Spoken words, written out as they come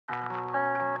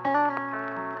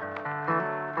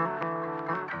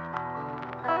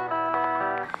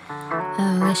I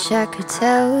wish I could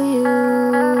tell you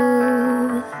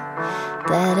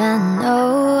that I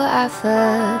know I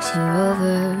fucked you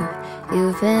over.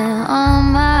 You've been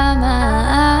on my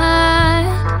mind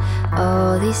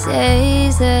all these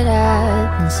days that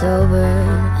I've been sober.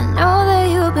 I know that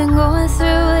you've been going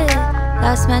through it.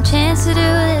 Lost my chance to do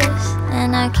this,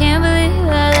 and I can't believe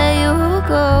I let you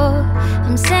go.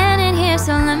 I'm standing here,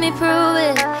 so let me prove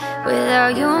it.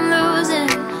 Without you I'm losing,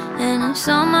 and it's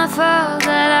all my fault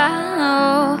that I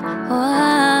know.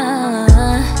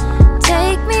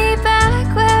 Take me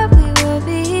back where we were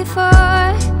before.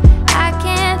 I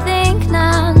can't think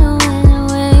now, knowing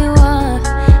where you are.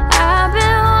 I've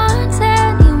been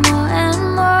wanting you more and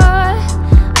more,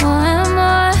 more and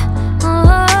more.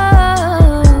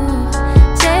 Oh,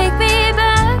 take me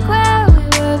back where we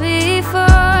were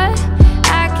before. I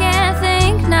can't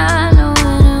think now,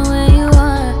 knowing where you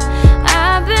are.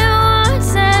 I've been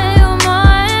wanting you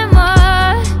more and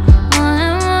more, more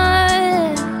and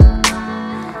more.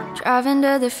 Driving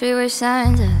to the freeway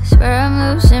signs, I swear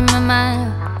I'm losing my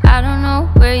mind. I don't know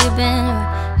where you've been or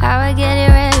how I get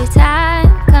here every time.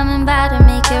 Coming by to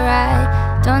make it right.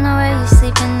 Don't know where you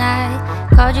sleep at night.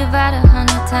 Called you about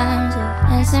 100 times, you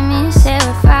answer me and say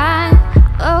we're fine.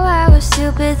 Oh, I was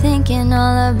stupid thinking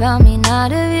all about me,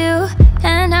 not of you.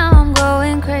 And now I'm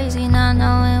going crazy, not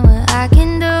knowing what I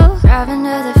can do. Driving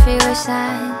to the freeway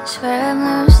sign, swear I'm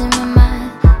losing my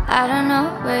mind. I don't know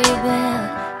where you've been,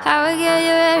 how I get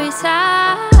you every time.